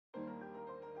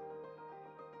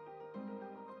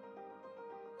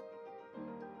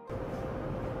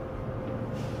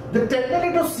The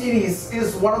Tecnolito series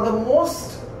is one of the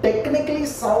most technically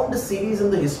sound series in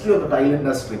the history of the tile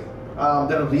industry.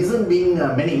 There are reasons being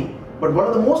many, but one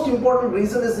of the most important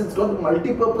reasons is it's got a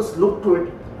multi-purpose look to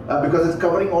it because it's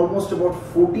covering almost about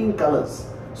 14 colors.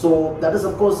 So that is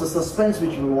of course the suspense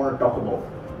which we want to talk about.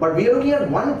 But we are looking at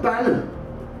one panel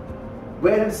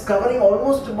where it's covering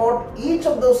almost about each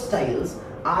of those tiles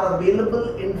are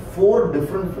available in 4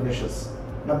 different finishes.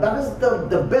 Now that is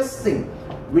the best thing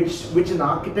which an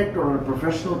architect or a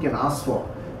professional can ask for,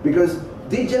 because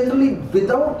they generally,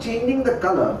 without changing the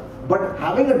color but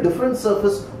having a different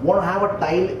surface, want to have a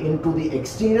tile into the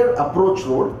exterior approach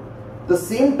road, the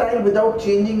same tile without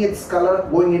changing its color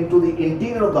going into the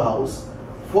interior of the house,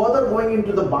 further going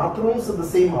into the bathrooms of the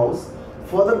same house,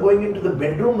 further going into the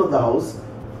bedroom of the house.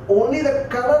 Only the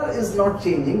color is not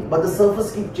changing, but the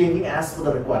surface keeps changing as per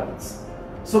the requirements.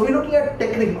 So we're looking at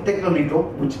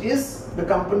Tecnolito, which is the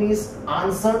company's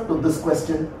answer to this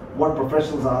question, what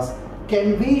professionals ask.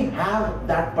 Can we have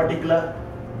that particular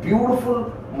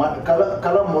beautiful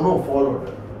color mono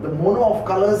followed? The mono of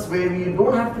colors where we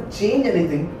don't have to change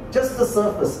anything, just the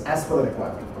surface as per the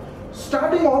requirement.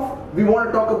 Starting off, we want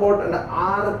to talk about an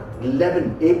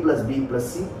R11 A plus B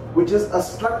plus C, which is a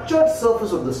structured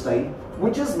surface of this tile,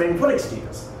 which is meant for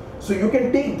exteriors. So you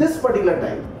can take this particular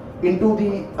tile into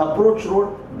the approach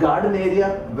road, garden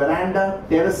area, veranda,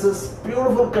 terraces,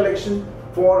 beautiful collection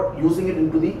for using it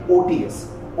into the OTS,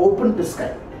 open to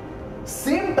sky.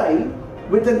 Same tile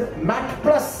with a matte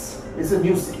press is a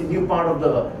new part of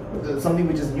the something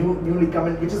which is newly come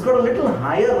in, which has got a little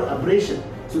higher abrasion.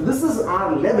 So this is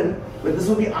R11, but this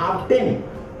will be R10,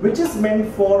 which is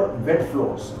meant for wet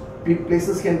floors.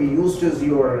 Places can be used as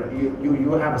you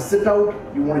have a sit out,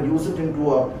 you want to use it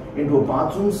into a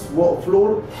bathroom's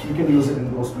floor, you can use it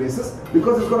in those places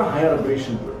because it's got a higher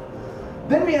abrasion to it.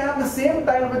 Then we have the same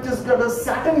tile which has got a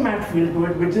satin matte feel to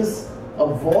it, which is a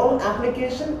wall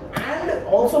application and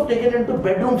also taken into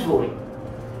bedroom flooring.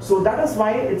 So that is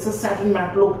why it's a satin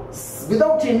matte look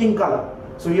without changing color.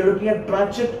 So you're looking at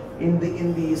Pratchett in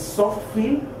the soft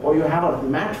feel, or you have a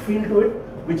matte feel to it,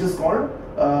 which is called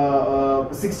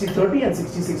 6030 and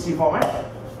 6060 format,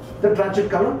 the Pratchett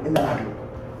color in the matte look.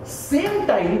 Same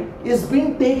tile is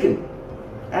being taken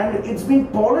and it's been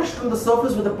polished on the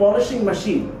surface with a polishing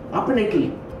machine up in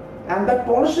Italy, and that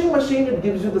polishing machine, it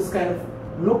gives you this kind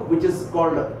of look which is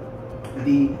called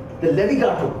the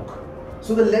levigato look.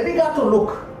 So the levigato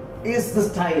look is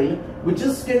this tile which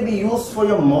can be used for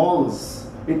your malls,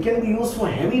 it can be used for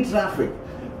heavy traffic.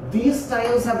 These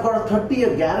tiles have got a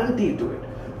 30-year guarantee to it.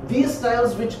 These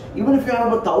tiles, which even if you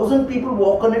have 1,000 people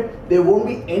walk on it, there won't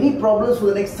be any problems for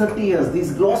the next 30 years.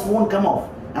 These gloss won't come off.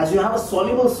 As you have a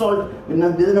soluble salt,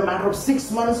 within a matter of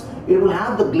 6 months, it will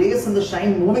have the glaze and the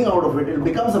shine moving out of it. It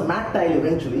becomes a matte tile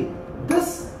eventually.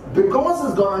 This, because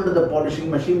it's gone under the polishing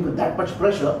machine with that much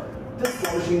pressure, this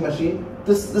polishing machine,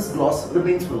 this gloss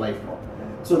remains for lifetime.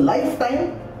 So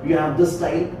lifetime, you have this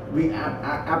tile, we have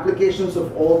applications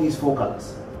of all these 4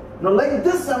 colors. Now like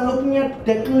this, I'm looking at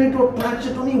Tecnolito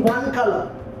Pratchett, only 1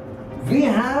 color. We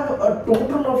have a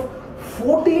total of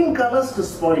 14 colors to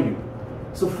spoil you.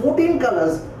 So 14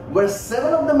 colors, where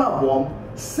 7 of them are warm,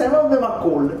 7 of them are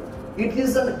cold. It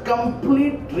is a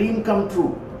complete dream come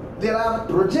true. There are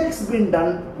projects being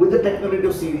done with the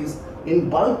Tecnolito series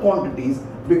in bulk quantities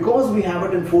because we have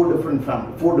it in 4 different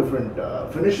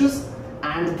finishes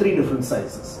and 3 different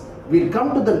sizes. We'll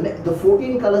come to the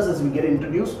 14 colors as we get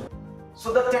introduced.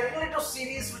 So the Tecnolito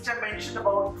series, which I mentioned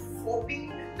about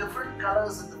 14 different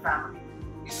colors in the family.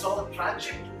 We saw the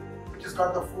Pratchett, which has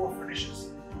got the 4 finishes.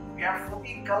 We have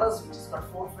 14 colors, which has got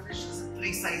 4 finishes and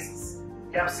 3 sizes.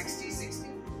 We have 60-60,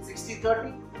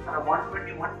 60-30 and a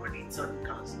 120-120 in certain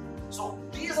colors. So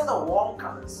these are the warm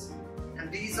colors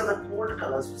and these are the cold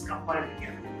colors which combine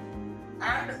together.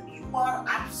 And you are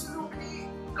absolutely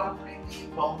completely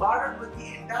bombarded with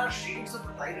the entire shades of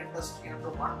the tile industry under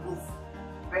one roof,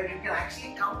 where you can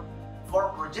actually come for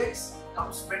projects,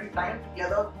 come spend time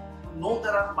together, to know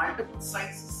there are multiple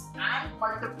sizes and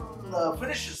multiple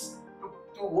finishes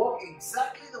to work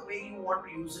exactly the way you want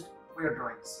to use it for your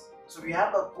drawings. So we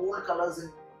have the cold colors,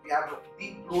 we have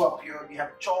deep blue up here, we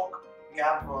have chalk, we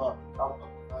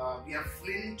have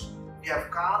flint, we have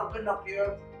carbon up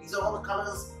here. These are all the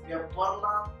colors. We have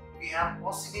perla, we have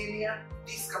porcelain,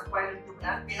 these combined into,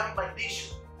 and we have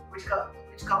magnesia, which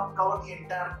cover the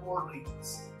entire cold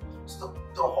regions. So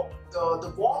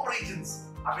the warm regions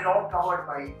have been all covered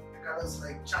by the colors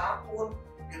like charcoal.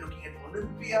 We're looking at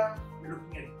Olympia, we're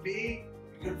looking at bay,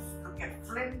 we're looking at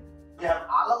flint, we have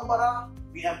alambra,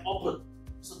 we have opal.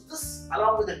 So this,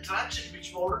 along with the Pratchett,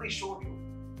 which we already showed you,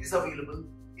 is available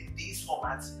in these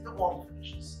formats in the warm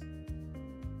finishes.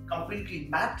 completely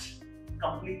matte,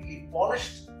 completely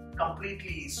polished,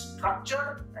 completely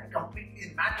structured, and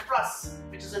completely matte plus,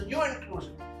 which is a new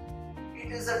inclusion.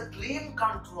 It is a dream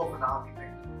come true of an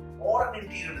architect or an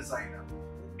interior designer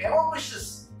whoever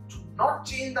wishes to not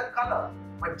change the color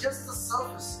but just the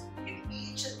surface in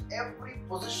each and every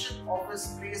position of his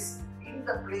place in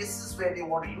the places where they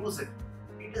want to use it.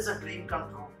 It is a dream come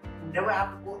true. You never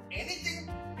have to go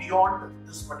anything beyond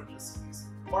this particular series.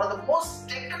 One of the most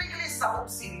technically sound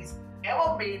series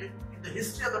ever made in the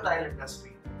history of the tile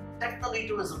industry.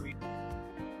 Tecnolito is a